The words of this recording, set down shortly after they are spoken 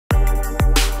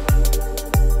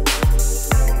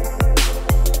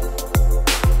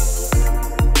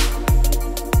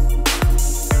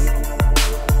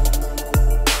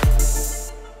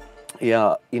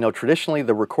you know, traditionally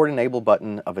the record enable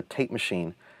button of a tape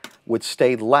machine would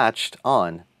stay latched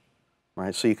on,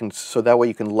 right? So that way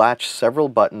you can latch several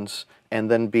buttons and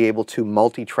then be able to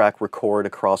multi-track record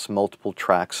across multiple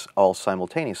tracks all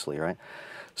simultaneously, right?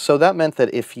 So that meant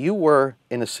that if you were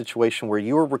in a situation where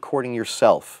you were recording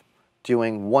yourself,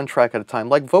 doing one track at a time,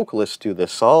 like vocalists do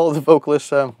this, all the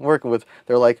vocalists I'm working with,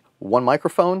 they're like one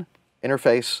microphone,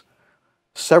 interface,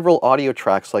 several audio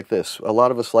tracks like this. A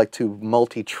lot of us like to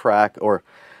multi-track or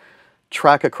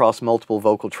track across multiple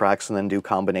vocal tracks and then do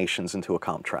combinations into a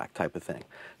comp track type of thing.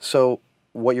 So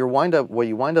what you wind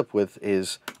up with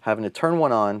is having to turn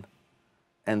one on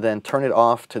and then turn it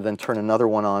off to then turn another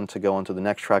one on to go onto the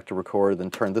next track to record,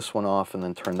 then turn this one off and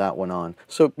then turn that one on.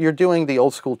 So you're doing the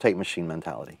old school tape machine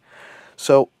mentality.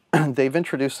 So they've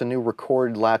introduced a new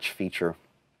record latch feature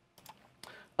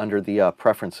under the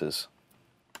preferences.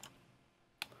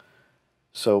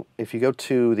 So if you go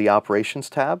to the operations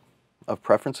tab of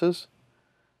preferences,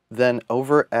 then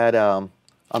over at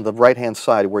on the right hand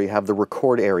side where you have the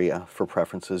record area for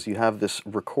preferences, you have this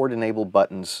record enable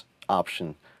buttons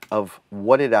option of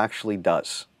what it actually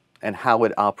does and how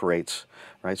it operates,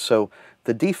 right? So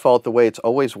the default, the way it's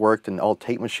always worked and all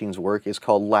tape machines work, is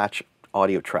called latch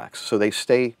audio tracks. So they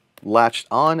stay latched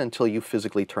on until you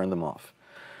physically turn them off.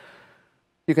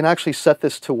 You can actually set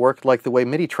this to work like the way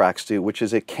MIDI tracks do, which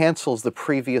is it cancels the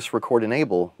previous record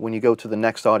enable when you go to the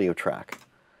next audio track.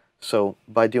 So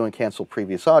by doing cancel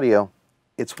previous audio,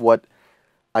 it's what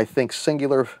I think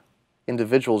singular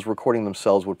individuals recording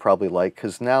themselves would probably like,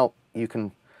 because now you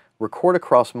can record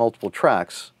across multiple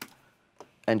tracks,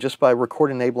 and just by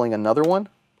record enabling another one,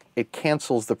 it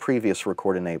cancels the previous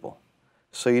record enable.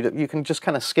 So you can just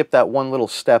kind of skip that one little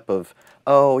step of,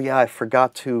 oh yeah, I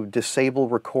forgot to disable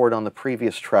record on the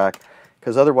previous track,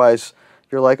 because otherwise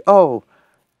you're like, oh,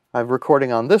 I'm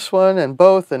recording on this one and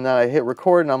both, and then I hit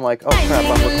record and I'm like, oh crap,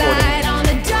 I'm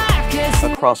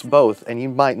recording across both, and you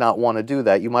might not want to do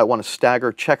that. You might want to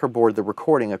stagger, checkerboard the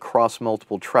recording across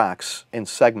multiple tracks in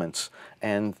segments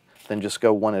and then just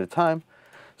go one at a time.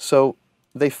 So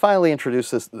they finally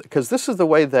introduced this, because this is the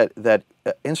way that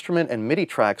instrument and MIDI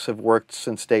tracks have worked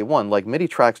since day one. Like MIDI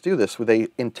tracks do this, where they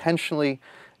intentionally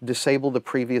disable the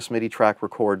previous MIDI track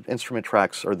record. Instrument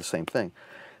tracks are the same thing.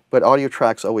 But audio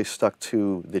tracks always stuck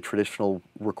to the traditional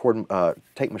record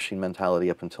tape machine mentality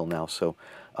up until now. So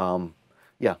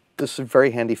yeah, this is a very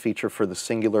handy feature for the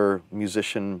singular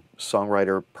musician,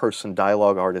 songwriter, person,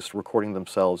 dialogue artist recording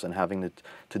themselves and having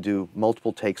to do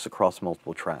multiple takes across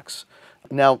multiple tracks.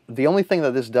 Now, the only thing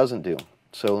that this doesn't do,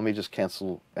 so let me just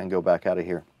cancel and go back out of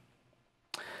here,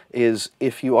 is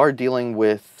if you are dealing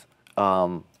with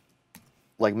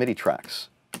like MIDI tracks,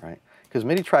 right? Because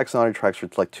MIDI tracks and audio tracks are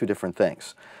like two different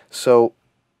things. So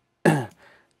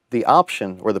the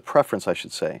option, or the preference I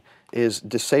should say, is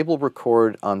disable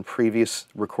record on previous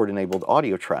record-enabled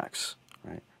audio tracks,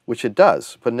 right? Which it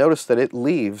does, but notice that it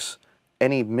leaves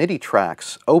any MIDI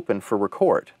tracks open for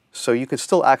record. So you could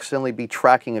still accidentally be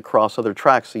tracking across other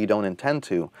tracks that you don't intend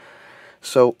to.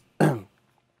 So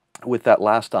with that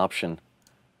last option,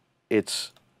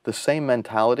 it's the same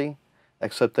mentality,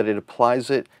 except that it applies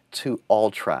it to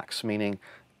all tracks, meaning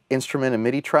instrument and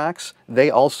MIDI tracks, they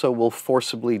also will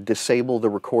forcibly disable the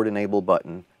record enable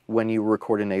button when you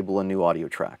record enable a new audio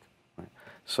track. Right?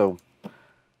 So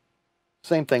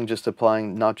same thing, just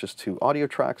applying not just to audio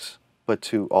tracks, but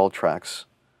to all tracks.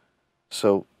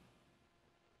 So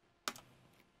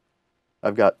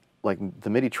I've got like the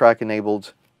MIDI track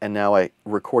enabled, and now I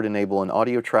record enable an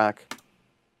audio track,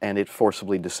 and it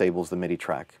forcibly disables the MIDI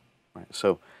track. Right?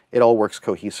 So it all works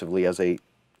cohesively as a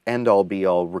end-all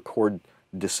be-all record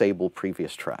disable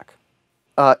previous track.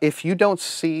 If you don't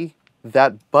see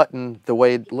that button the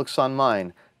way it looks on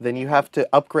mine, then you have to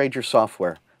upgrade your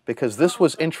software, because this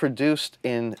was introduced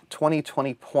in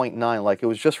 2020.9, like it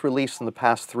was just released in the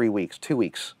past 2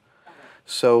 weeks.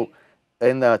 So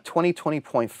in the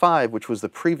 2020.5, which was the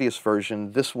previous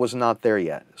version, this was not there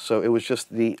yet. So it was just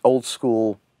the old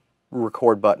school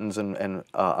record buttons and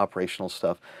operational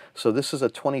stuff. So this is a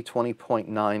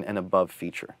 2020.9 and above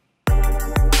feature.